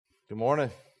Good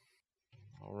morning.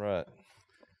 All right.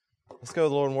 Let's go to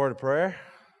the Lord in word of prayer.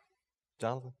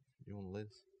 Jonathan, you want to lead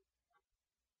us?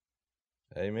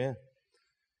 Amen.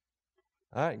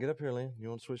 All right, get up here, Lynn. You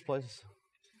want to switch places?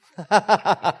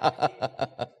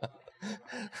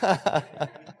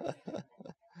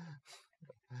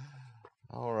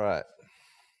 All right.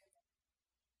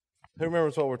 Who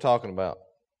remembers what we're talking about?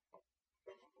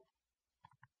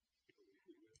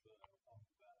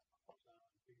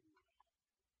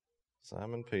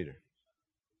 Simon Peter.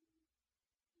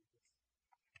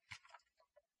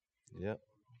 Yep.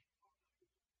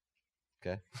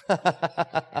 Okay.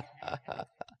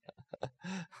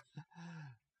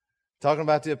 Talking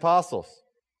about the apostles.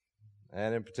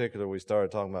 And in particular, we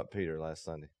started talking about Peter last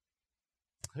Sunday.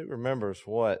 Who remembers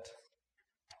what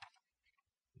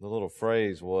the little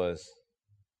phrase was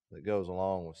that goes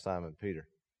along with Simon Peter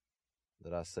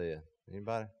that I said?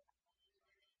 Anybody?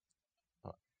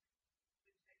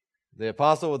 The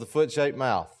apostle with the foot-shaped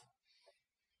mouth.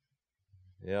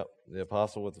 Yep, the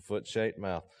apostle with the foot-shaped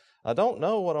mouth. I don't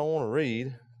know what I want to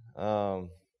read.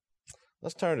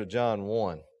 Let's turn to John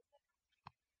 1.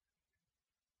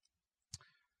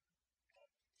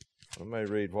 I may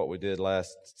read what we did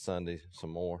last Sunday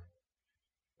some more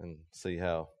and see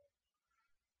how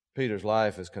Peter's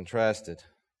life is contrasted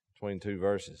between two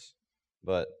verses.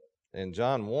 But in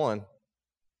John 1,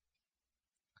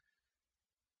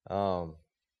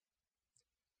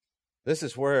 this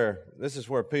is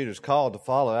where Peter's called to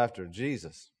follow after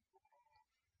Jesus.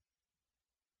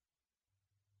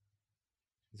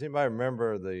 Does anybody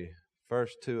remember the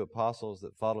first two apostles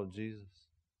that followed Jesus?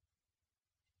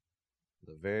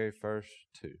 The very first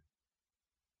two.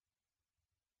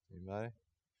 Anybody?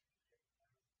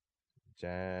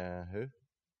 Who?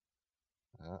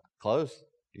 Close.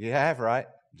 You have, right?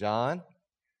 John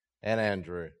and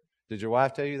Andrew. Did your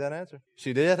wife tell you that answer?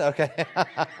 She did? Okay.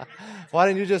 Why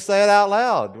didn't you just say it out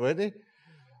loud, wouldn't you?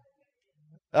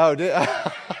 Oh, did...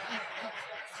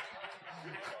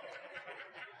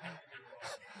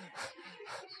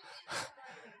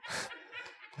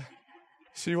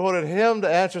 She wanted him to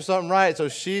answer something right, so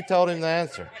she told him the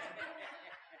answer.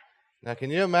 Now, can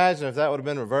you imagine if that would have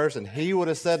been reversed and he would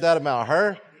have said that about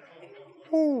her?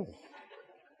 Whew.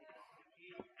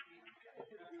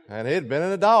 And he'd been in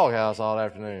the doghouse all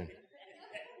afternoon.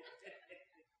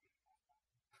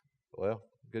 Well,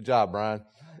 good job, Brian.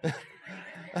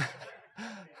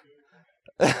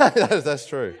 That's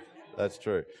true. That's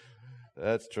true.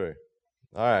 That's true.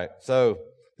 All right. So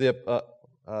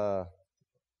I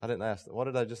didn't ask. What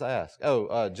did I just ask?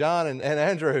 Oh, John and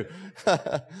Andrew.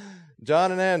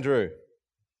 John and Andrew.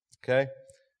 Okay.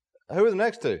 Who are the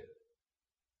next two?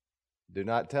 Do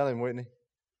not tell him, Whitney.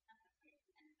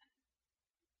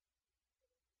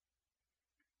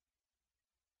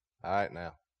 All right,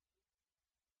 now.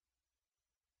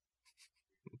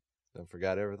 Don't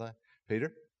forget everything.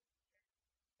 Peter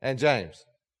and James.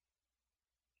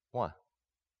 Why?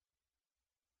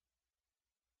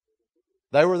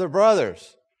 They were their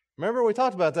brothers. Remember, we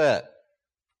talked about that.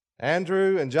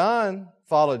 Andrew and John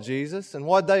followed Jesus, and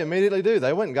what did they immediately do?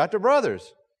 They went and got their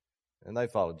brothers, and they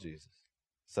followed Jesus.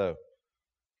 So,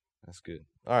 that's good.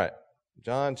 All right.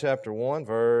 John chapter 1,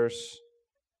 verse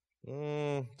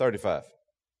 35.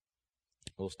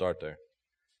 We'll start there.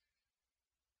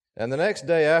 And the next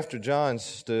day after John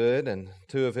stood, and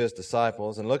two of his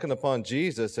disciples, and looking upon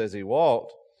Jesus as he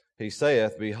walked, he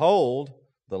saith, Behold,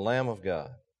 the Lamb of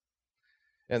God.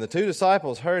 And the two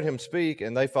disciples heard him speak,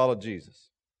 and they followed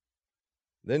Jesus.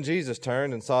 Then Jesus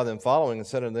turned and saw them following, and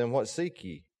said unto them, What seek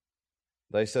ye?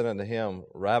 They said unto him,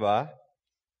 Rabbi,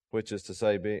 which is to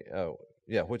say,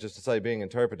 being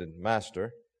interpreted,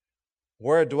 Master,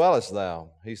 where dwellest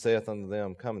thou? He saith unto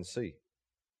them, Come and see.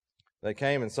 They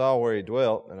came and saw where he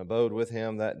dwelt, and abode with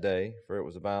him that day, for it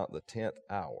was about the 10th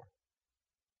hour.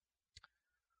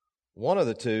 One of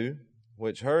the two,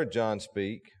 which heard John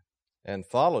speak, and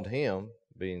followed him,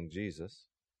 being Jesus,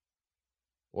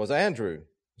 was Andrew,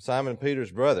 Simon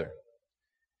Peter's brother.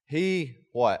 He,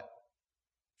 what?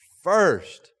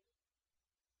 First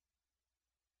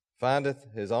findeth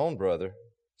his own brother,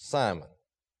 Simon,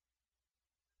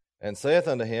 and saith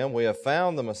unto him, We have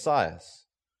found the Messiah,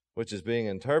 which is being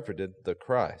interpreted, the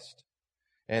Christ.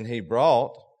 And he,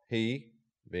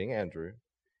 being Andrew,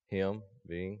 him,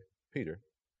 being Peter,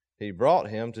 he brought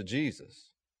him to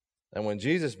Jesus. And when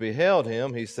Jesus beheld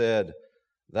him, he said,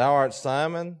 Thou art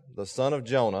Simon, the son of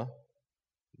Jonah.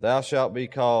 Thou shalt be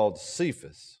called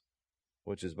Cephas,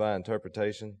 which is by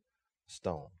interpretation,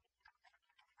 stone.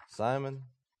 Simon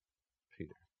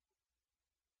Peter.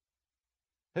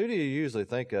 Who do you usually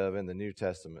think of in the New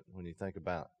Testament when you think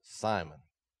about Simon?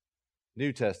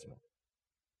 New Testament.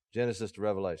 Genesis to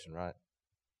Revelation, right?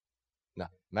 No,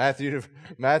 Matthew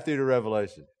to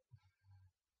Revelation.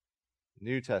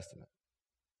 New Testament.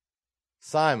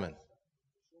 Simon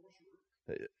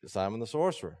the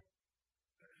sorcerer.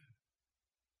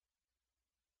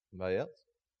 Anybody else?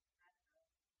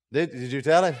 Did you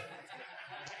tell him?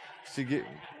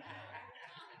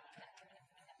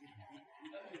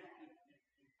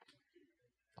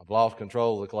 I've lost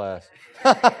control of the class.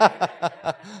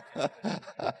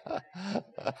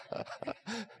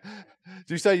 Did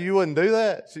you say you wouldn't do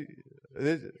that?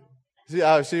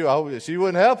 She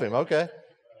wouldn't help him. Okay.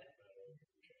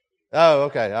 Oh,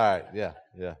 okay. All right. Yeah.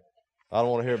 I don't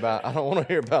want to hear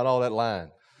about all that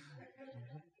lying.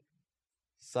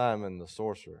 Simon the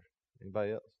sorcerer.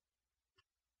 Anybody else?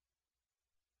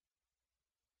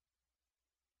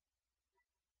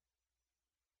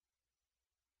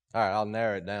 All right, I'll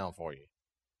narrow it down for you.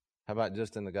 How about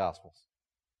just in the Gospels?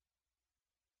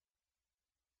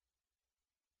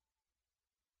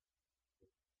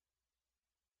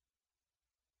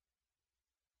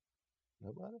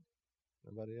 Nobody?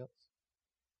 Nobody else?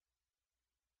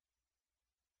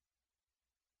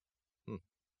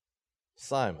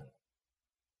 Simon.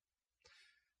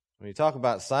 When you talk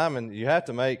about Simon, you have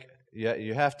to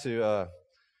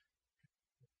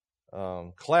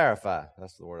clarify.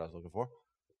 That's the word I was looking for.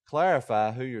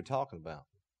 Clarify who you're talking about.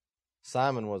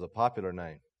 Simon was a popular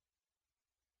name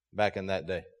back in that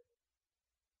day.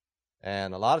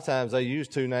 And a lot of times they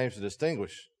used two names to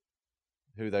distinguish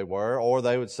who they were, or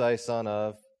they would say son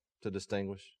of to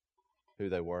distinguish who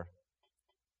they were.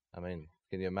 I mean,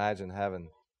 can you imagine having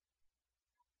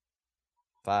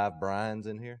 5 Brians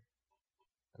in here?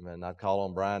 I mean, I'd call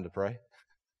on Brian to pray.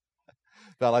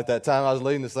 Felt like that time I was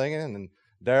leading the singing, and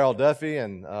Daryl Duffy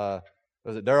and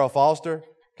was it Daryl Foster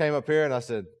came up here, and I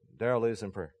said, Daryl, lead us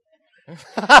in prayer. And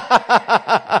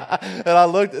I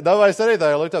looked, nobody said anything.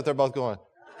 I looked up, they're both going.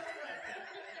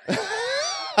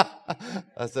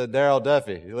 I said, Daryl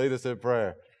Duffy, you lead us in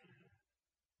prayer.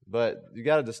 But you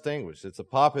got to distinguish. It's a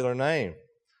popular name.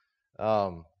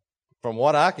 From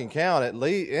what I can count, at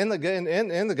least in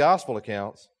the gospel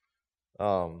accounts,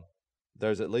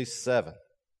 there's at least 7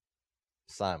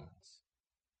 Simons.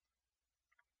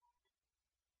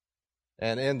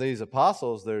 And in these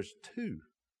apostles, there's 2.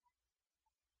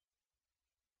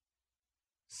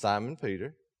 Simon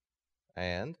Peter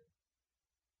and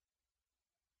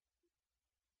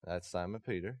that's Simon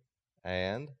Peter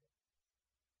and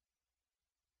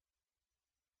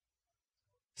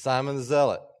Simon the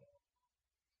Zealot.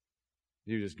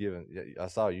 I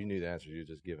saw you knew the answer. You were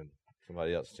just giving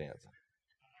somebody else a chance.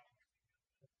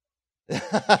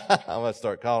 I'm going to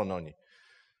start calling on you.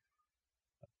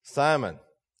 Simon.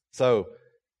 So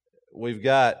we've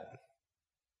got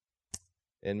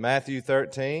in Matthew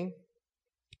 13,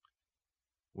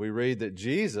 we read that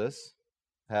Jesus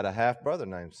had a half-brother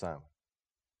named Simon.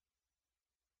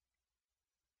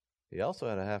 He also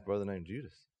had a half-brother named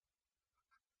Judas,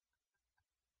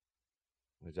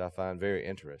 which I find very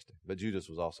interesting. But Judas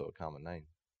was also a common name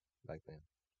back then.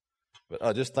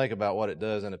 But just think about what it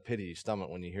does in a pit of your stomach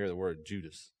when you hear the word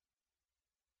Judas.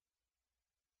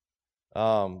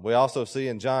 We also see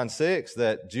in John 6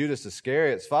 that Judas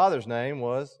Iscariot's father's name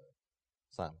was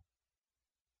Simon.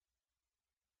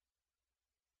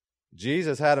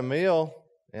 Jesus had a meal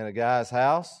in a guy's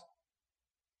house,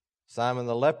 Simon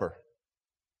the leper.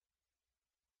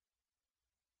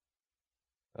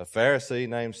 A Pharisee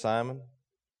named Simon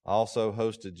also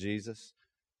hosted Jesus.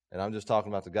 And I'm just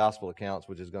talking about the gospel accounts,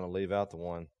 which is going to leave out the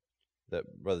one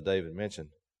that Brother David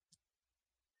mentioned.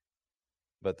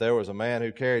 But there was a man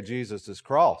who carried Jesus'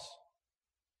 cross,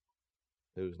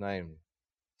 who was named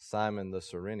Simon the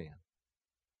Cyrenian.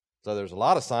 So there's a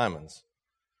lot of Simons.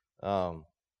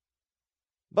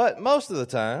 But most of the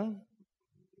time,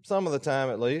 some of the time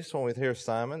at least, when we hear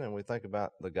Simon and we think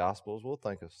about the Gospels, we'll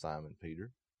think of Simon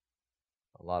Peter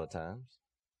a lot of times.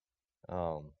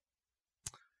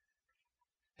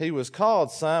 He was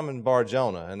called Simon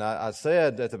Bar-Jonah. And I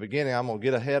said at the beginning, I'm going to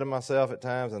get ahead of myself at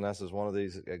times, and this is one of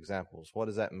these examples. What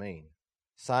does that mean?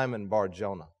 Simon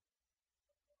Bar-Jonah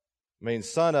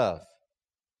means son of.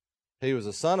 He was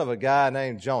the son of a guy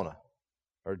named Jonah,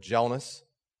 or Jonas,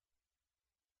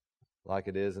 like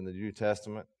it is in the New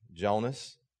Testament,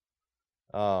 Jonas.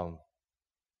 I've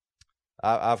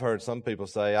heard some people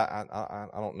say, I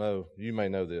don't know, you may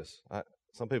know this.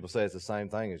 Some people say it's the same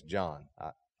thing as John.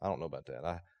 I don't know about that.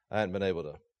 I hadn't been able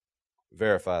to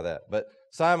verify that. But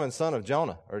Simon, son of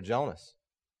Jonah, or Jonas.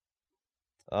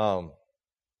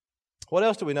 What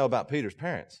else do we know about Peter's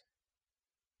parents?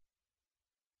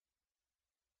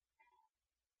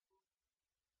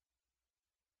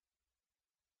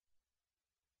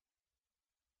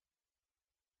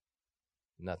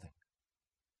 Nothing.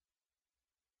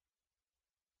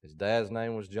 His dad's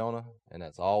name was Jonah, and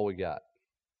that's all we got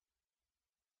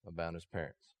about his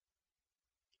parents.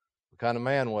 What kind of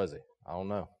man was he? I don't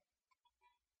know.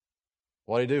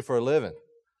 What did he do for a living?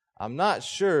 I'm not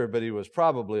sure, but he was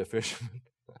probably a fisherman.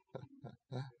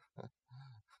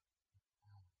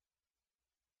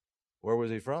 Where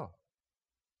was he from?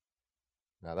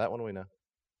 Now that one we know.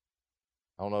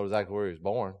 I don't know exactly where he was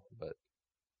born, but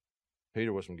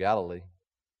Peter was from Galilee.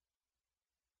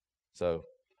 So,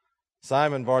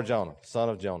 Simon Bar-Jonah, son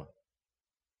of Jonah.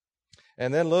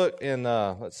 And then look in,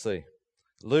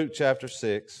 Luke chapter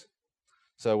 6.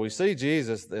 So we see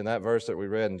Jesus in that verse that we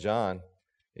read in John.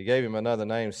 He gave him another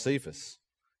name, Cephas.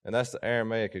 And that's the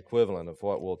Aramaic equivalent of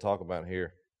what we'll talk about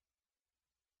here.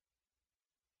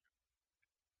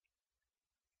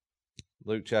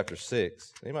 Luke chapter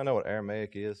 6. Anybody know what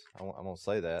Aramaic is? I'm going to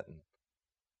say that.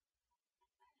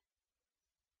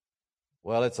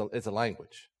 Well, it's a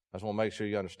language. I just want to make sure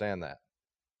you understand that.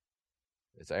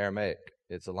 It's Aramaic.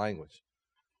 It's a language.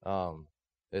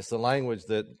 It's the language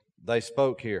that they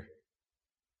spoke here.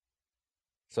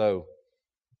 So,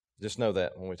 just know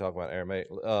that when we talk about Aramaic.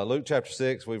 Luke chapter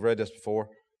 6, we've read this before,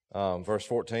 verse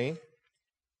 14.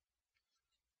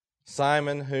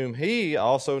 Simon, whom he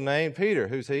also named Peter.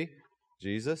 Who's he?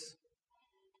 Jesus.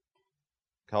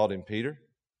 Called him Peter.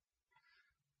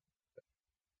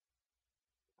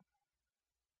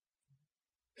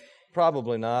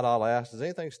 Probably not, I'll ask. Does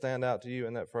anything stand out to you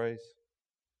in that phrase?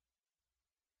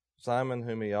 Simon,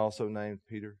 whom he also named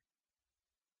Peter.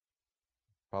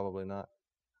 Probably not.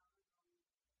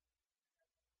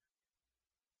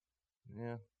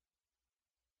 Yeah.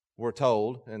 We're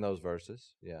told in those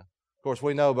verses, yeah. Of course,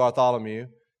 we know Bartholomew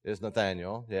is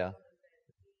Nathaniel, yeah.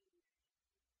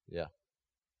 Yeah.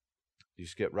 You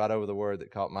skipped right over the word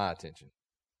that caught my attention.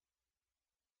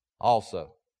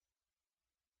 Also.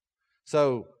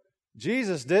 So,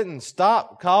 Jesus didn't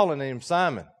stop calling him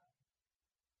Simon.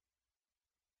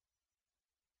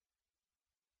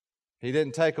 He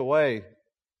didn't take away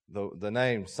the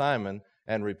name Simon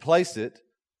and replace it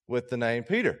with the name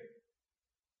Peter.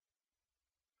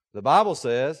 The Bible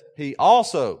says he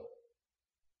also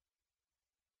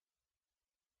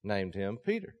named him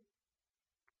Peter.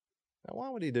 Now, why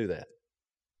would he do that?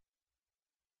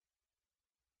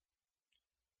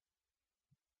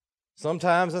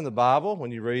 Sometimes in the Bible,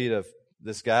 when you read of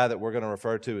this guy that we're going to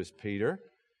refer to as Peter,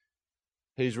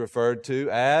 he's referred to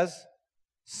as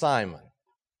Simon.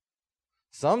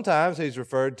 Sometimes he's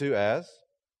referred to as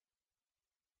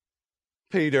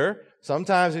Peter.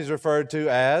 Sometimes he's referred to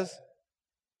as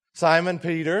Simon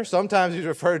Peter. Sometimes he's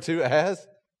referred to as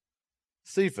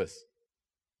Cephas.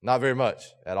 Not very much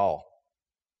at all.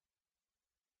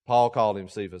 Paul called him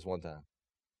Cephas one time.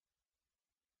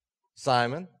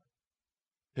 Simon,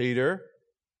 Peter,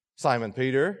 Simon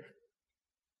Peter,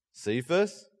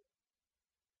 Cephas.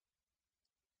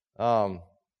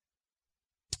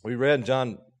 We read in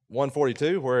John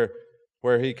 1:42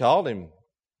 where he called him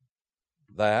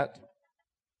that,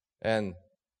 and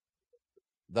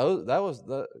that was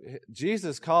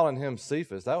Jesus calling him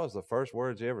Cephas. That was the first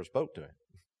words he ever spoke to him.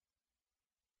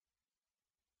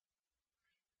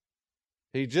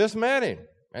 He just met him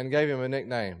and gave him a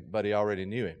nickname, but he already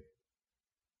knew him.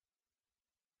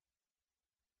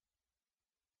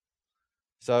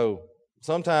 So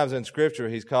sometimes in Scripture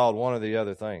he's called one of the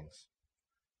other things.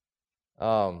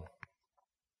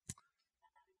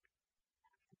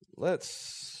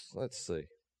 Let's see.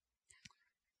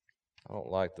 I don't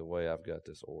like the way I've got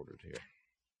this ordered here.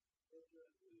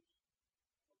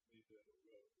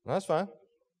 No, that's fine.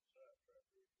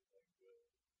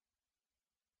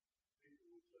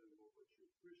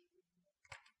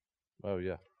 Oh,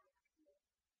 yeah.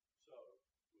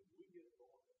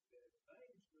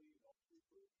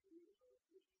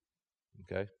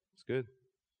 Okay, it's good.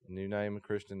 New name, a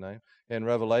Christian name. In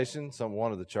Revelation,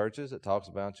 one of the churches, it talks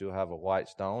about you'll have a white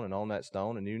stone, and on that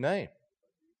stone, a new name.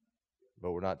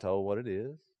 But we're not told what it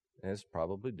is. And it's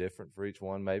probably different for each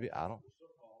one, maybe. I don't.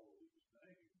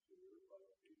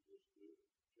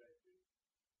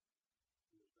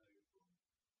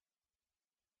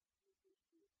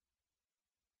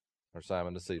 Or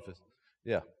Simon the Cephas.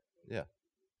 Yeah, yeah.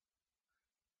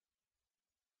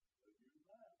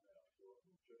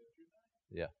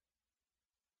 Yeah.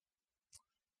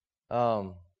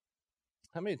 How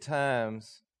many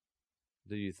times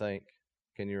do you think,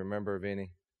 can you remember of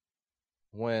any,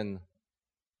 when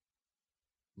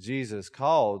Jesus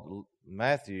called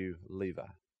Matthew Levi?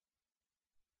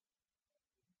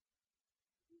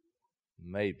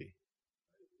 Maybe.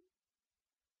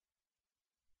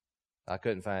 I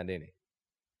couldn't find any,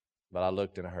 but I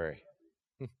looked in a hurry.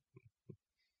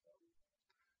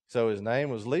 So his name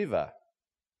was Levi.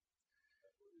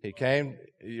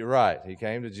 You're right, he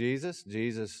came to Jesus.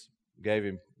 Jesus gave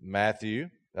him Matthew.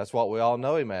 That's what we all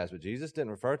know him as, but Jesus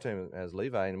didn't refer to him as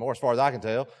Levi anymore, as far as I can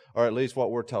tell, or at least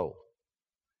what we're told.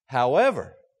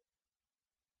 However,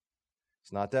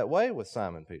 it's not that way with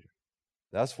Simon Peter.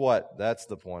 That's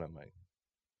the point I'm making.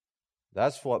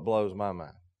 That's what blows my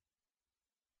mind.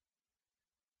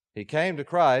 He came to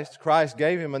Christ. Christ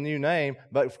gave him a new name,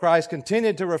 but Christ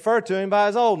continued to refer to him by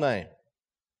his old name.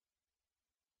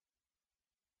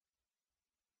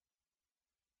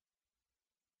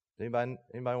 Anybody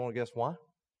want to guess why?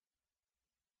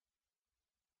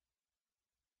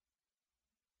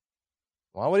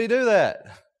 Why would he do that?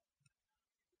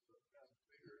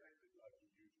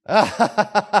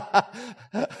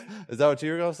 Is that what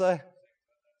you were going to say?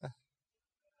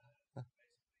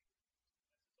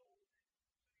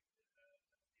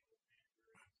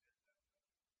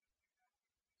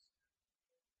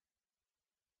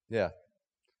 Yeah.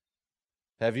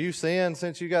 Have you sinned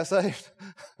since you got saved?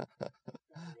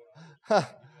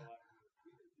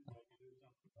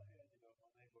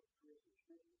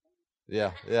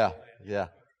 Yeah.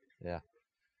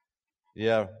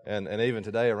 Yeah, and even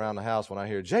today around the house when I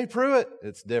hear Jay Pruitt,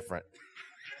 it's different.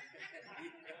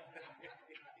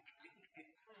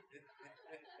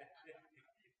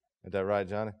 Is that right,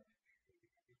 Johnny?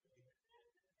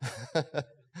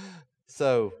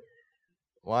 So,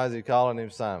 why is he calling him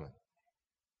Simon?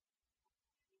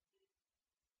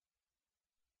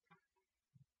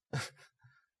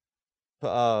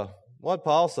 What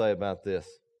Paul say about this?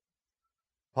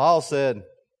 Paul said,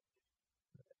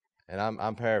 and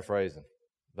I'm paraphrasing,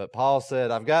 but Paul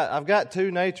said, I've got two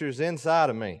natures inside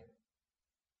of me,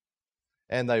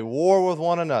 and they war with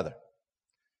one another.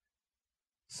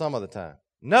 Some of the time.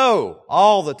 No,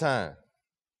 all the time.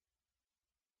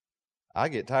 I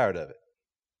get tired of it.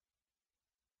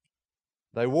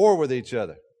 They war with each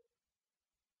other.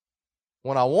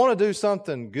 When I want to do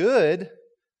something good,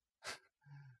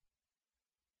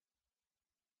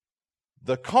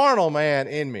 the carnal man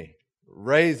in me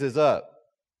raises up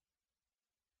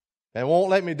and won't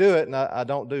let me do it, and I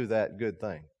don't do that good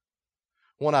thing.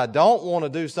 When I don't want to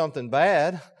do something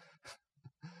bad,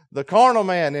 the carnal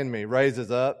man in me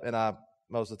raises up, and I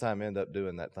most of the time end up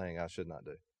doing that thing I should not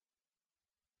do.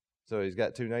 So he's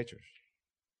got two natures.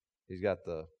 He's got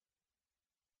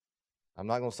I'm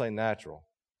not going to say natural.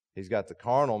 He's got the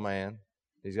carnal man.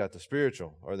 He's got the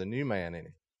spiritual or the new man in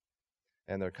him.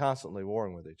 And they're constantly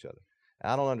warring with each other.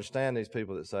 I don't understand these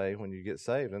people that say when you get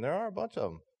saved, and there are a bunch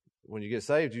of them, when you get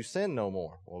saved, you sin no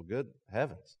more. Well, good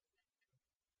heavens.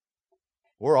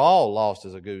 We're all lost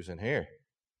as a goose in here.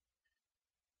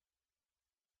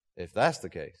 If that's the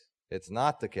case. It's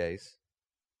not the case.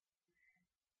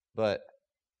 But,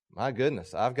 my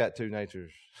goodness, I've got two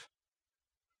natures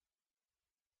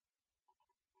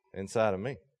inside of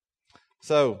me.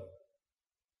 So,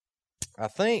 I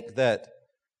think that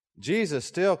Jesus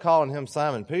still calling him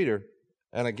Simon Peter,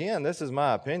 and again, this is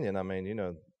my opinion. I mean,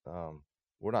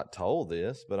 we're not told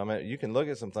this, but I mean, you can look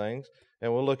at some things,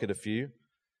 and we'll look at a few.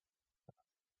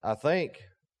 I think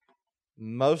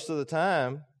most of the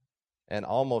time, and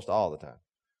almost all the time,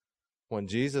 when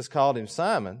Jesus called him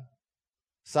Simon,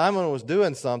 Simon was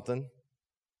doing something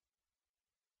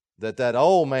that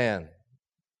old man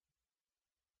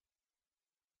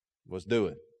was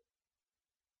doing.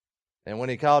 And when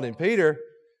he called him Peter,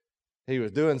 he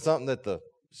was doing something that the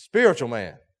spiritual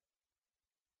man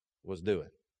was doing.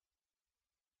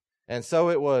 And so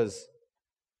it was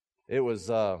I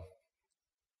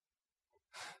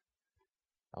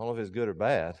don't know if it's good or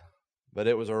bad, but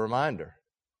it was a reminder.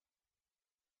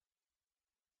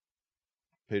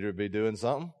 Peter would be doing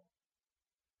something.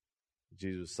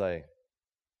 Jesus would say,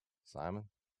 Simon.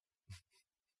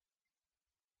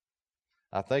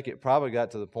 I think it probably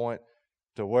got to the point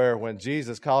to where when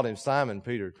Jesus called him Simon,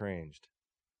 Peter cringed.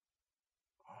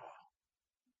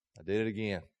 I did it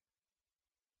again.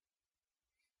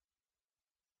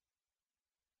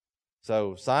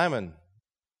 So Simon,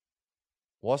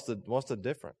 what's the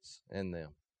difference in them?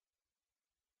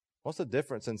 What's the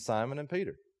difference in Simon and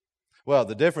Peter? Well,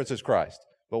 the difference is Christ.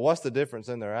 But what's the difference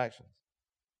in their actions?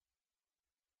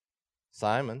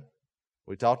 Simon,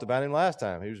 we talked about him last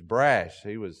time. He was brash.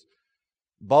 He was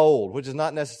bold, which is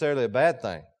not necessarily a bad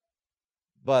thing.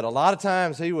 But a lot of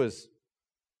times he was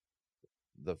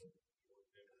the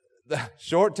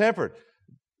short-tempered.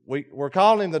 We're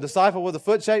calling him the disciple with a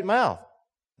foot-shaped mouth.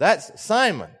 That's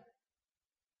Simon.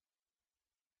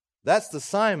 That's the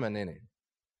Simon in him.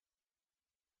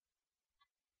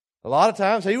 A lot of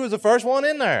times he was the first one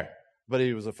in there, but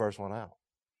he was the first one out.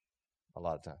 A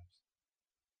lot of times.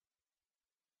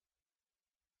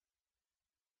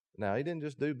 Now, he didn't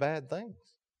just do bad things.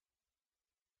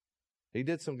 He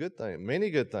did some good things, many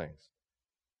good things.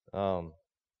 But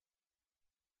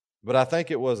I think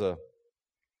it was a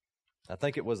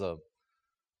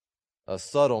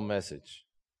subtle message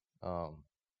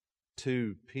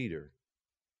to Peter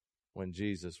when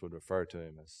Jesus would refer to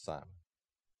him as Simon.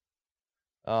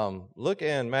 Look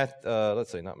in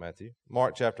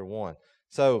Mark chapter 1.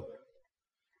 So,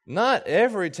 not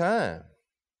every time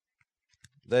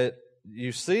that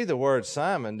you see the word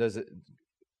Simon, does it.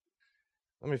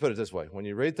 Let me put it this way. When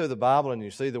you read through the Bible and you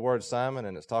see the word Simon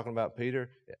and it's talking about Peter,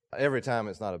 every time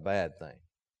it's not a bad thing.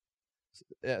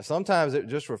 Sometimes it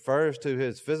just refers to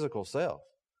his physical self.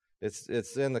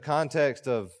 It's in the context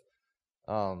of,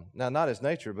 now not his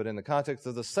nature, but in the context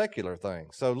of the secular thing.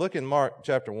 So look in Mark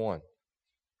chapter 1,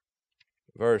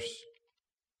 verse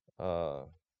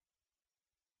 30.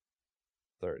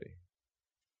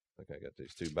 I think I got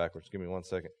these two backwards. Give me 1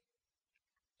 second.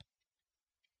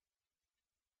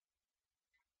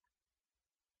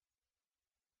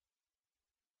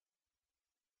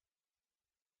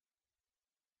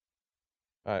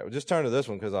 All right, well, just turn to this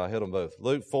one because I hit them both.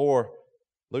 Luke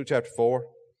chapter 4.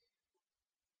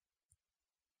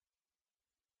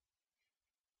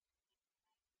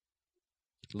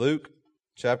 Luke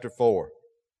chapter 4.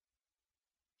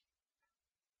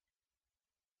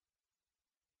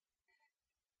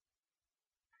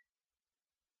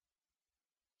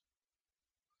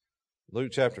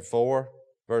 Luke chapter 4,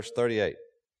 verse 38.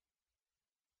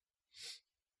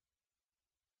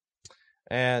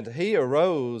 And he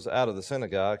arose out of the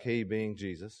synagogue, he being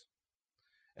Jesus,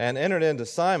 and entered into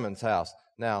Simon's house.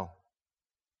 Now,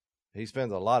 he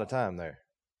spends a lot of time there.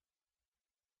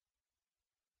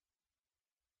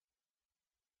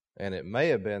 And it may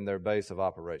have been their base of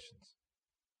operations.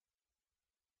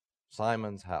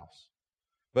 Simon's house.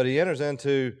 But he enters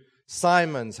into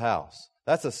Simon's house.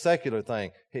 That's a secular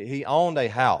thing. He owned a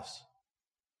house.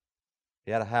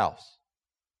 He had a house.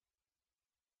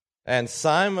 And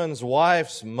Simon's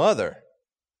wife's mother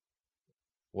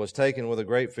was taken with a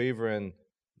great fever, and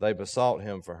they besought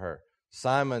him for her.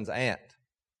 Simon's aunt.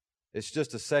 It's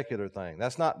just a secular thing.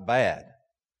 That's not bad.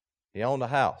 He owned a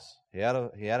house. He had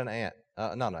an aunt.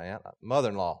 Not an aunt,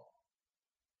 mother-in-law.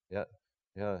 Yeah,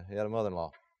 he had a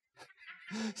mother-in-law.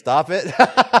 Stop it.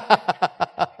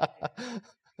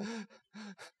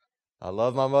 I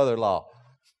love my mother-in-law.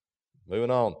 Moving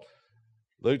on.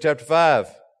 Luke chapter 5,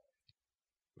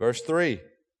 verse 3.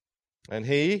 And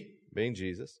he, being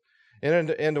Jesus, entered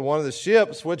into one of the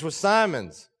ships, which was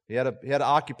Simon's. He had an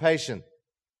occupation.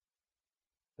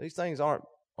 These things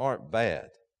aren't bad.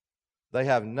 They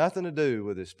have nothing to do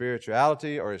with his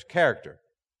spirituality or his character.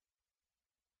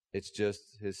 It's just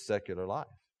his secular life.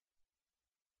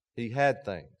 He had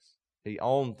things. He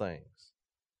owned things.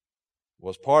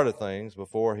 Was part of things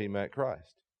before he met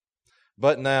Christ.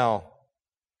 But now,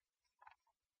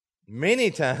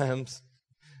 many times,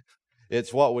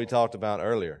 it's what we talked about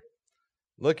earlier.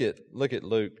 Look at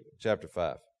Luke chapter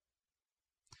 5.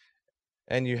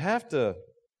 And you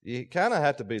kind of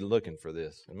have to be looking for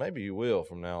this. And maybe you will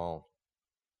from now on.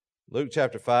 Luke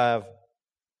chapter 5,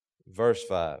 verse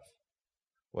 5.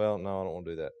 Well, no, I don't want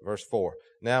to do that. Verse 4.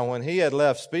 Now, when he had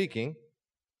left speaking,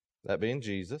 that being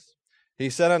Jesus, he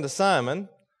said unto Simon,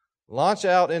 launch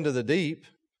out into the deep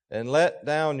and let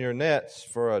down your nets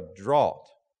for a draught.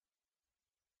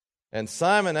 And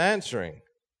Simon answering,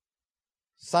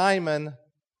 said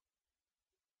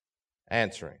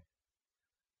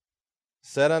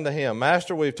unto him,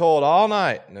 Master, we've toiled all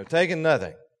night and have taken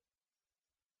nothing.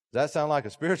 Does that sound like a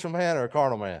spiritual man or a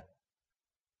carnal man?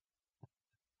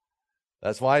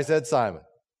 That's why he said Simon.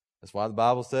 That's why the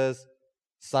Bible says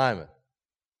Simon.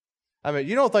 I mean,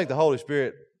 you don't think the Holy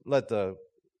Spirit let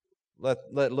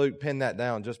Luke pin that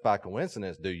down just by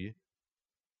coincidence, do you?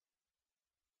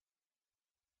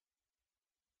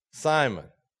 Simon,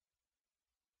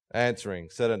 answering,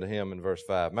 said unto him in verse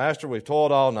 5, Master, we've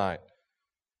toiled all night,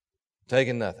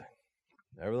 taken nothing.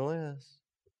 Nevertheless,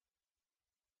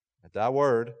 at thy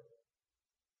word,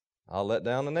 I'll let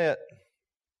down the net.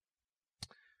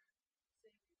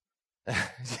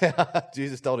 Yeah,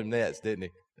 Jesus told him nets, didn't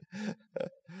he?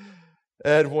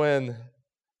 And when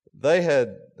they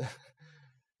had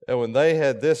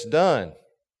this done,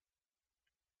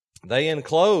 they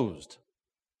enclosed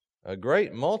a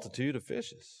great multitude of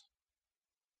fishes,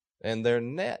 and their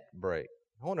net brake.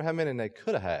 I wonder how many they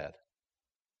could have had.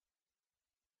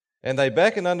 And they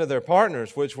beckoned unto their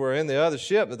partners, which were in the other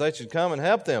ship, that they should come and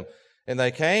help them. And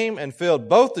they came and filled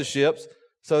both the ships,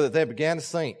 so that they began to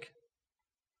sink.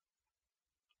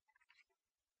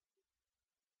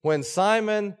 When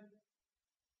Simon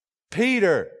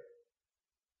Peter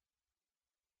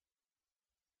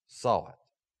saw it.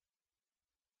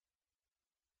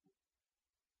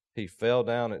 He fell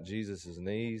down at Jesus'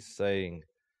 knees, saying,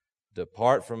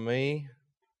 "Depart from me,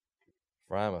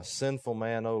 for I am a sinful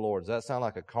man, O Lord." Does that sound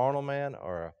like a carnal man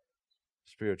or a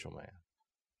spiritual man?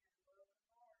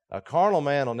 A carnal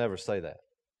man will never say that.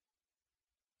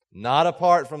 Not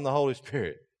apart from the Holy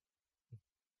Spirit.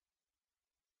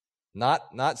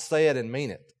 Not say it and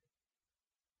mean it.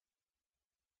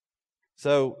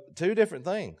 So, two different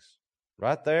things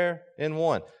right there in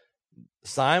one.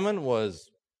 Simon was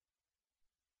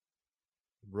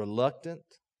reluctant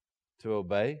to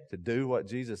obey, to do what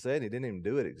Jesus said. He didn't even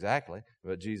do it exactly,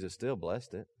 but Jesus still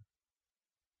blessed it.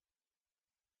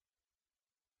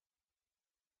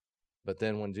 But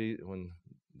then when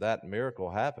that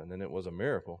miracle happened, and it was a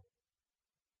miracle,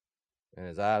 and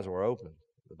his eyes were opened,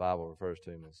 the Bible refers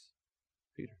to him as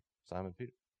Peter, Simon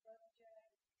Peter.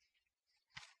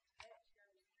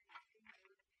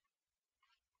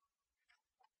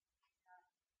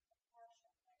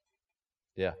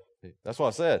 Yeah, that's what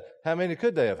I said. How many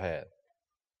could they have had?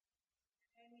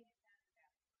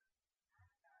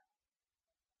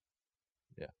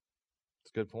 Yeah, it's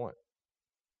a good point.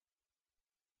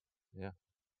 Yeah.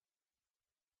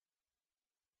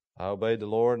 I obeyed the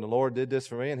Lord, and the Lord did this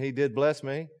for me, and He did bless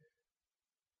me.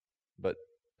 But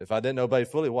if I didn't obey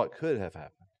fully, what could have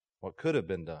happened? What could have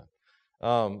been done?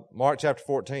 Mark chapter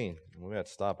 14. We have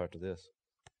to stop after this.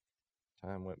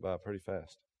 Time went by pretty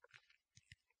fast.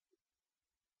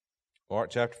 Mark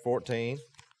chapter 14,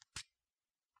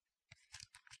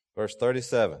 verse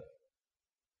 37.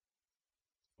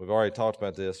 We've already talked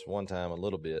about this one time a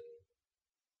little bit.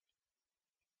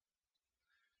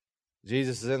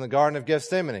 Jesus is in the Garden of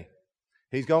Gethsemane.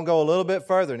 He's going to go a little bit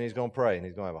further and he's going to pray and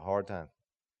he's going to have a hard time.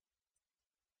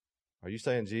 Are you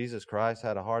saying Jesus Christ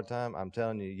had a hard time? I'm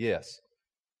telling you, yes.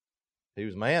 He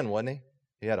was man, wasn't he?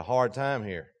 He had a hard time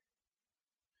here.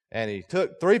 And he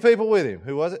took 3 people with him.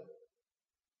 Who was it?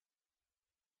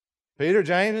 Peter,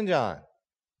 James, and John,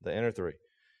 the inner 3.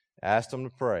 Asked them to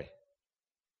pray.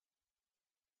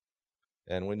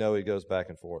 And we know he goes back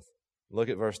and forth. Look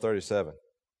at verse 37.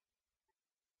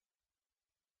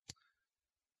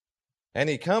 And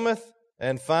he cometh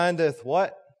and findeth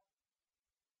what?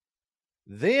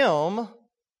 Them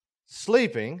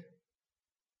sleeping,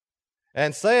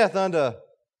 and saith unto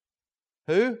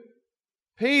who?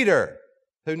 Peter.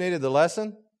 Who needed the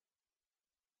lesson?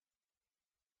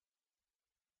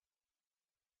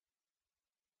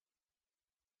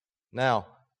 Now,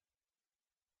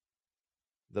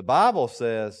 the Bible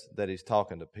says that he's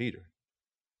talking to Peter.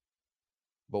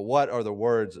 But what are the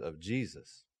words of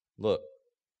Jesus? Look,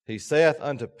 he saith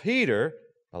unto Peter,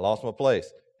 I lost my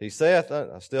place. I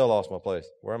still lost my place.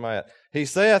 Where am I at? He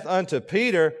saith unto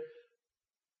Peter,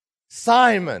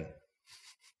 Simon,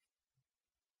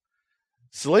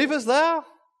 sleepest thou?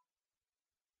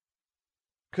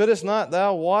 Couldst not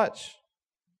thou watch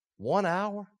 1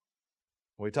 hour?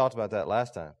 We talked about that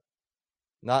last time.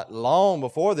 Not long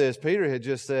before this, Peter had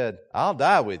just said, I'll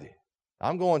die with you.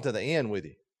 I'm going to the end with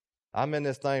you. I'm in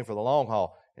this thing for the long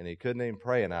haul. And he couldn't even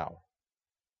pray an hour.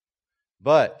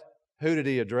 But who did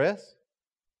he address?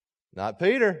 Not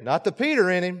Peter, not the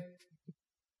Peter in him,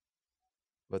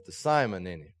 but the Simon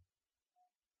in him.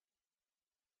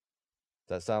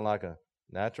 Does that sound like a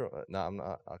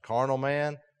a carnal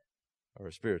man or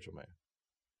a spiritual man?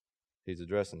 He's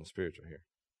addressing the spiritual here.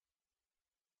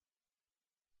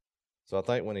 So I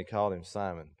think when he called him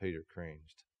Simon, Peter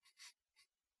cringed.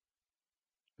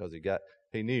 Because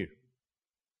he knew.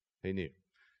 He knew.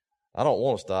 I don't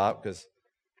want to stop because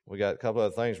we got a couple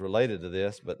other things related to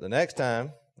this, but the next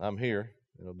time I'm here,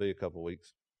 it'll be a couple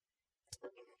weeks,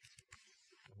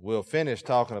 we'll finish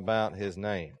talking about his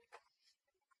name.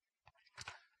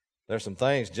 There's some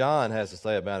things John has to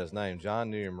say about his name.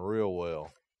 John knew him real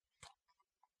well.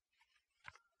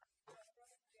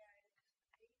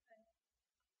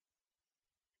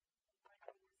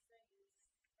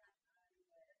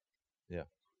 Yeah.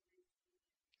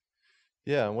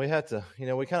 Yeah, and we had to,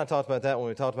 we kind of talked about that when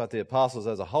we talked about the apostles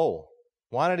as a whole.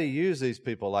 Why did he use these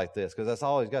people like this? Because that's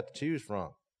all he's got to choose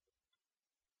from.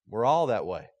 We're all that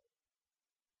way.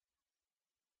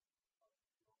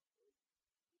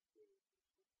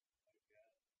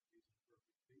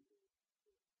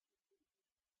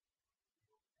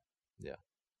 Yeah.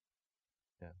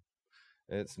 Yeah.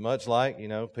 It's much like,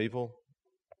 people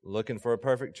looking for a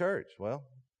perfect church. Well,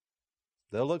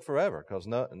 they'll look forever because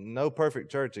no perfect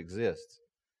church exists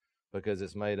because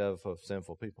it's made up of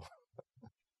sinful people.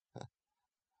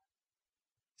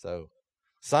 So,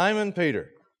 Simon Peter.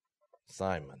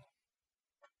 Simon.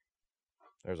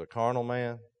 There's a carnal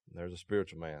man, there's a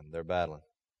spiritual man. They're battling.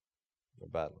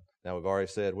 Now, we've already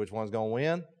said which one's going to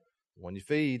win? The one you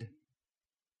feed.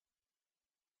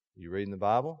 You reading the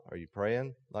Bible? Are you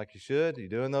praying like you should? Are you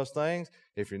doing those things?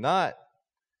 If you're not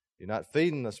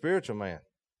feeding the spiritual man.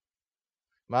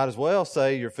 Might as well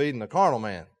say you're feeding the carnal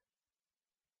man.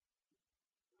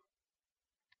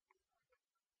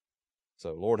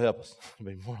 So, Lord help us to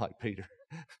be more like Peter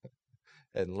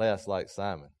and less like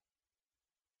Simon.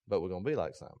 But we're going to be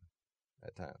like Simon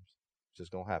at times. It's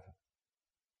just going to happen.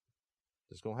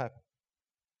 It's going to happen.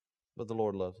 But the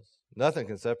Lord loves us. Nothing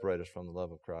can separate us from the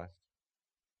love of Christ.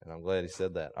 And I'm glad he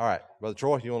said that. All right. Brother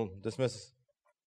Troy, you want to dismiss us?